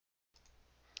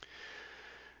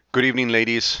Good evening,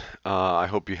 ladies. I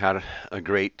hope you had a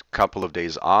great couple of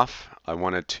days off. I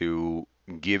wanted to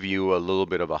give you a little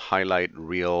bit of a highlight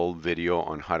reel video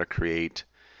on how to create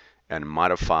and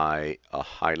modify a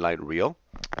highlight reel.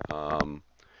 Um,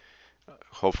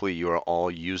 Hopefully, you are all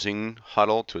using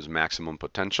Hudl to its maximum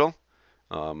potential.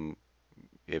 Um,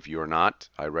 if you're not,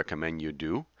 I recommend you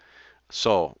do.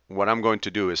 So, what I'm going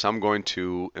to do is I'm going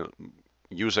to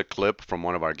use a clip from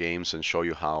one of our games and show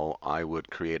you how I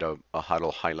would create a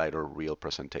Hudl highlighter reel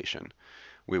presentation.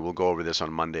 We will go over this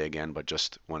on Monday again, but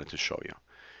just wanted to show you.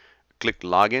 Click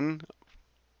login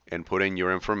and put in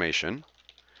your information.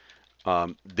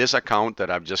 This account that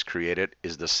I've just created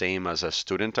is the same as a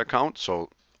student account. So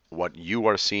what you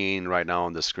are seeing right now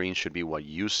on the screen should be what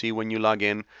you see when you log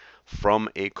in from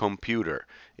a computer.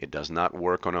 It does not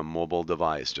work on a mobile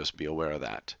device. Just be aware of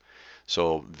that.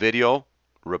 So video,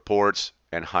 reports,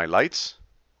 and highlights.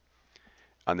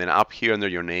 And then up here under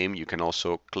your name, you can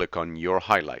also click on your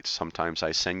highlights. Sometimes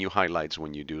I send you highlights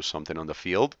when you do something on the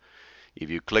field. If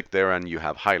you click there and you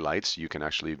have highlights, you can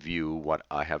actually view what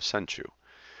I have sent you.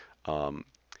 Um,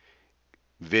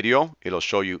 Video, it'll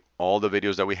show you all the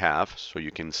videos that we have, so you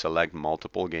can select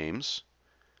multiple games.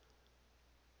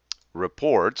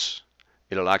 Reports,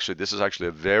 this is actually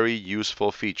a very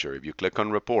useful feature. If you click on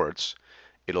reports,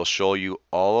 it'll show you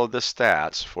all of the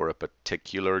stats for a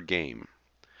particular game.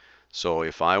 So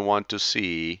if I want to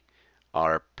see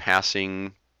our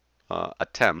passing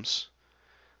attempts,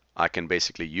 I can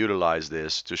basically utilize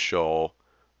this to show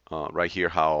right here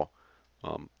how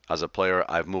as a player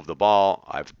I've moved the ball,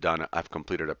 I've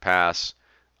completed a pass,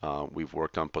 we've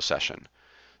worked on possession.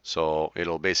 So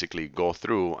it'll basically go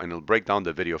through and it'll break down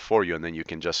the video for you, and then you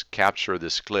can just capture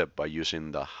this clip by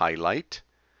using the highlight,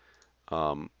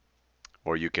 um,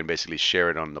 or you can basically share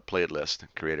it on the playlist,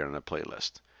 create it on a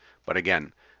playlist. But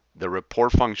again, the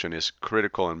report function is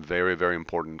critical and very, very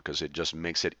important because it just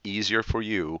makes it easier for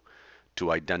you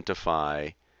to identify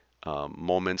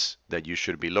moments that you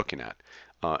should be looking at.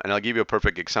 And I'll give you a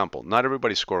perfect example. Not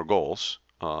everybody score goals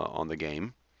on the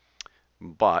game,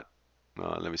 but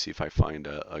let me see if I find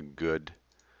a good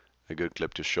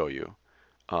clip to show you.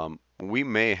 We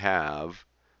may have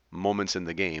moments in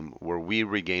the game where we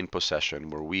regain possession,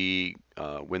 where we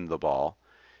win the ball,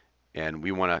 and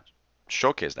we want to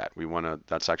showcase that.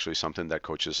 That's actually something that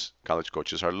college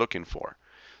coaches are looking for.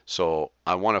 So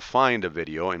I want to find a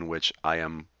video in which I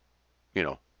am,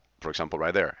 for example,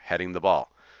 right there, heading the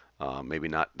ball. Maybe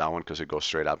not that one because it goes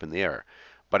straight up in the air.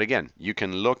 But again, you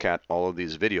can look at all of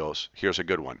these videos. Here's a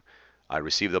good one. I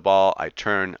receive the ball, I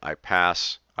turn, I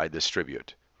pass, I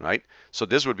distribute, right? So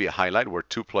this would be a highlight where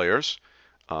two players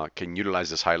can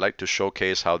utilize this highlight to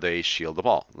showcase how they shield the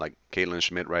ball. Like Caitlin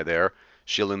Schmidt right there,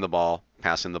 shielding the ball,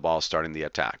 passing the ball, starting the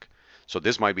attack. So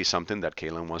this might be something that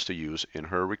Caitlin wants to use in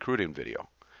her recruiting video.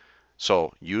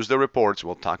 So use the reports.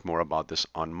 We'll talk more about this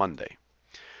on Monday.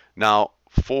 Now,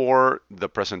 for the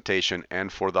presentation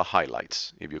and for the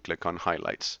highlights, if you click on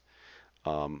highlights,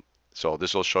 so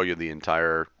this will show you the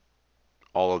entire,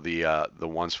 all of the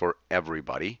ones for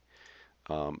everybody.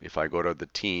 If I go to the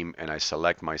team and I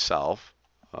select myself,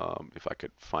 if I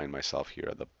could find myself here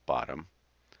at the bottom,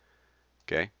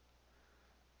 okay.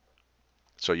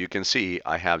 So you can see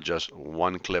I have just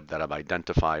one clip that I've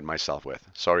identified myself with.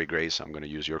 Sorry, Grace, I'm going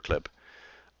to use your clip.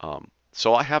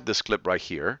 So I have this clip right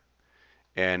here.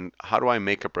 And how do I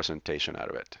make a presentation out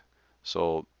of it?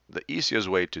 So the easiest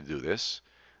way to do this,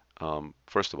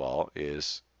 first of all,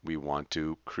 is we want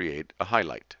to create a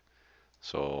highlight.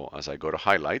 So as I go to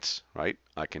highlights, right,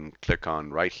 I can click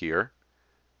on right here.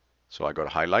 So I go to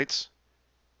highlights,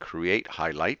 create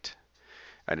highlight,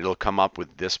 and it'll come up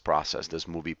with this process, this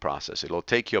movie process. It'll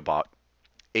take you about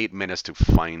 8 minutes to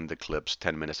find the clips,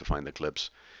 10 minutes to find the clips.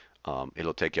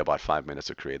 It'll take you about 5 minutes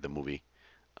to create the movie.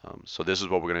 So this is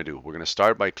what we're going to do. We're going to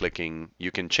start by clicking.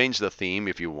 You can change the theme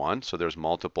if you want. So there's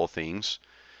multiple themes.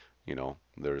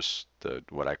 There's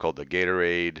what I call the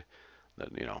Gatorade.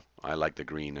 I like the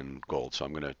green and gold, so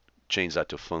I'm going to change that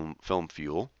to film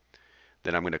fuel.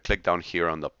 Then I'm going to click down here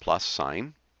on the plus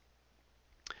sign.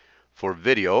 For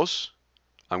videos,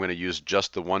 I'm going to use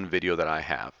just the one video that I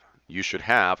have. You should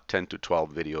have 10 to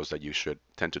 12 videos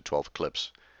 10 to 12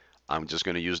 clips. I'm just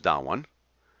going to use that one.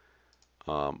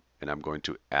 And I'm going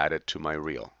to add it to my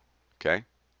reel. Okay.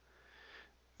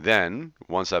 Then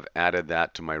once I've added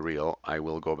that to my reel, I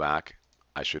will go back.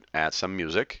 I should add some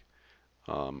music.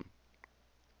 The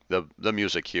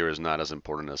music here is not as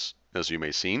important as you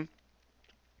may seem,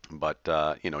 but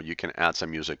you can add some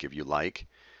music if you like.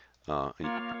 As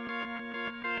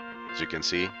you can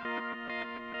see,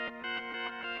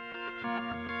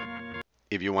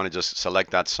 if you want to just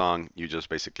select that song, you just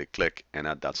basically click and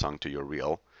add that song to your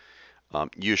reel.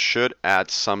 You should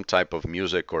add some type of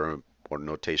music or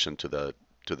notation to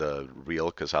the reel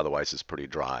because otherwise it's pretty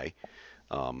dry.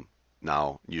 Um,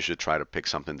 Now you should try to pick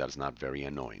something that's not very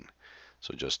annoying.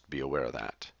 So just be aware of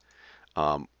that.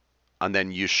 Um, and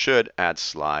then you should add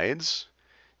slides.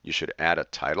 You should add a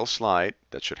title slide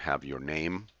that should have your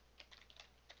name,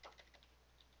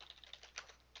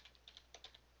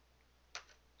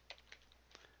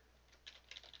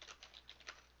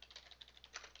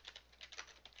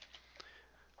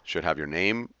 should have your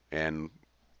name and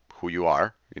who you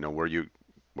are, where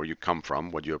you come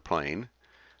from, what you're playing.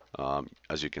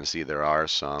 As you can see, there are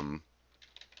some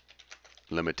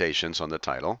limitations on the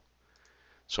title.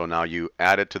 So now you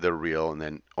add it to the reel, and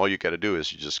then all you got to do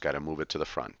is you just got to move it to the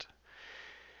front.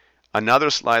 Another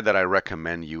slide that I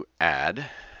recommend you add,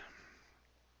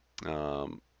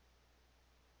 um,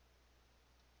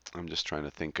 I'm just trying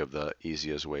to think of the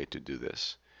easiest way to do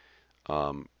this.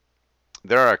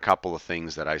 There are a couple of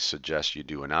things that I suggest you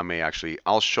do, and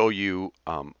I'll show you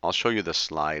the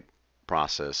slide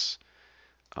process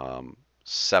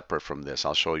separate from this.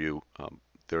 I'll show you,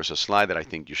 there's a slide that I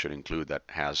think you should include that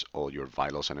has all your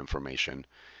vitals and information.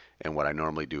 And what I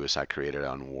normally do is I create it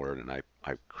on Word, and I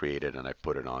create it and I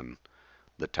put it on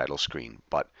the title screen.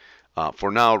 But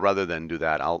for now, rather than do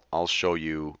that, I'll show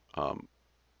you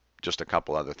just a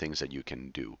couple other things that you can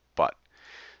do. But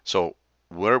so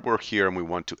where we're here and we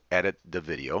want to edit the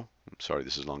video. I'm sorry,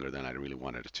 this is longer than I really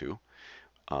wanted it to.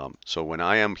 So when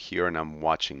I am here and I'm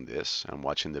watching this, I'm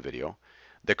watching the video,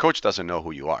 the coach doesn't know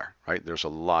who you are, right? There's a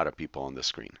lot of people on the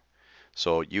screen.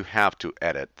 So you have to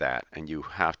edit that and you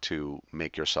have to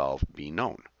make yourself be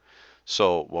known.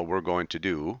 So what we're going to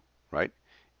do, right,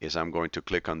 is I'm going to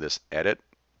click on this edit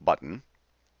button.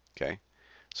 Okay.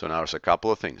 So now there's a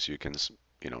couple of things. You can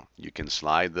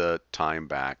slide the time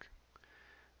back.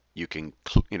 You can,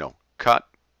 cut,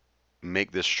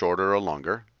 make this shorter or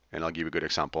longer. And I'll give you a good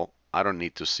example. I don't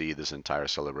need to see this entire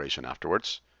celebration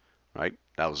afterwards, right?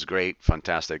 That was great,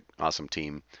 fantastic, awesome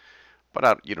team.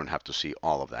 But you don't have to see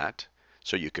all of that.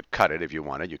 So you could cut it if you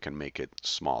wanted. You can make it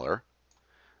smaller,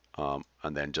 and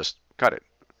then just cut it.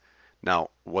 Now,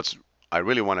 what I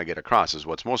really want to get across is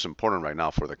what's most important right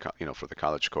now for the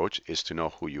college coach is to know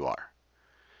who you are.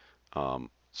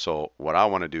 So what I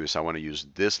want to do is I want to use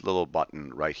this little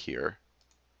button right here,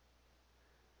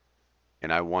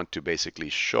 and I want to basically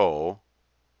show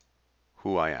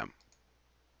who I am,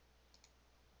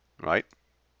 right?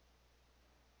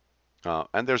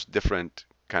 And there's different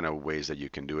kind of ways that you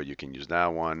can do it. You can use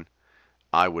that one.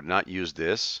 I would not use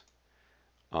this,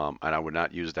 and I would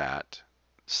not use that.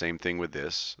 Same thing with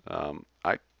this.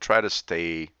 I try to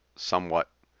stay somewhat,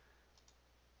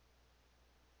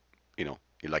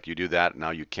 like you do that, now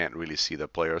you can't really see the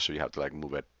player, so you have to like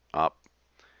move it up.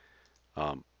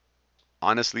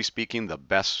 Honestly speaking, the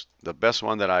best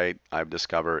one that I've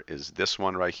discovered is this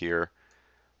one right here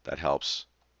that helps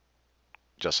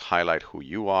just highlight who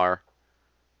you are.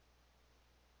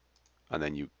 And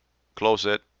then you close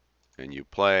it and you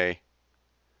play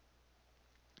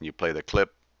the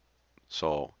clip.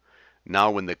 So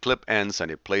now when the clip ends and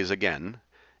it plays again,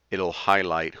 it'll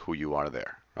highlight who you are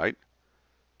there, right?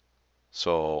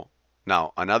 So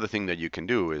now another thing that you can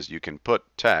do is you can put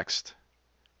text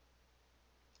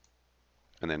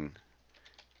and then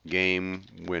game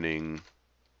winning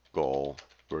goal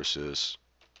versus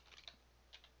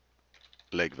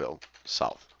Lakeville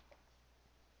South,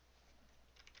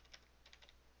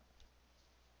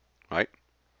 right?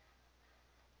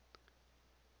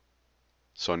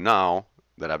 So now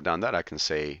that I've done that, I can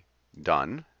say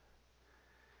done.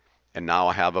 And now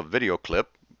I have a video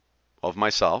clip of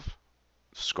myself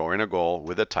scoring a goal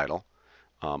with a title.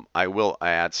 I will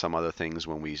add some other things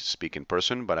when we speak in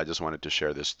person, but I just wanted to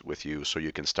share this with you so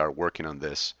you can start working on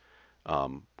this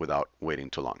without waiting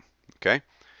too long. Okay?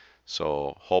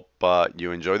 So hope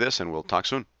you enjoy this, and we'll talk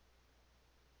soon.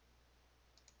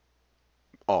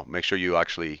 Oh, make sure you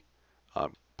actually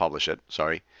publish it,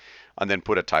 sorry, and then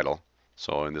put a title.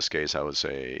 So in this case, I would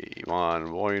say Ivan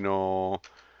Voino,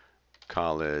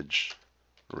 college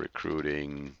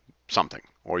recruiting something.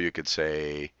 Or you could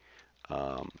say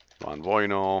Ivan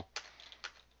Voino,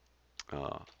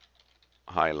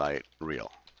 highlight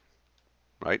reel,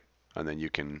 right? And then you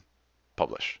can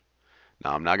publish.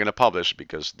 Now, I'm not going to publish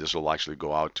because this will actually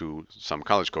go out to some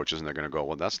college coaches, and they're going to go,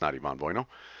 well, that's not Ivan Voino.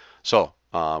 So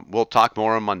we'll talk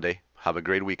more on Monday. Have a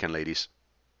great weekend, ladies.